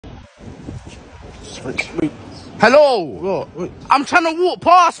Wait. Hello. What? Wait. I'm trying to walk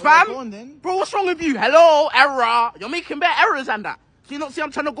past, fam. Go on then. Bro, what's wrong with you? Hello, error. You're making better errors than that. Do you not see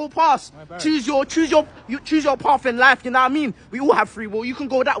I'm trying to go past? Choose your path in life, you know what I mean? We all have free will. You can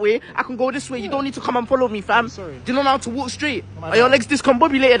go that way, I can go this way. You don't need to come and follow me, fam. Sorry. Do you know how to walk straight? Are your legs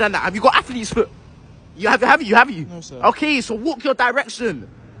discombobulated than that? Have you got athlete's foot? You have you? No, sir. Okay, so walk your direction.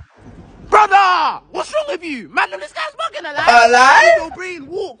 Brother! What's wrong with you? Man, this guy's bugging a lie. Alive? Use your brain,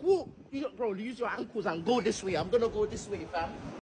 walk. Bro, use your ankles and go this way. I'm gonna go this way, fam.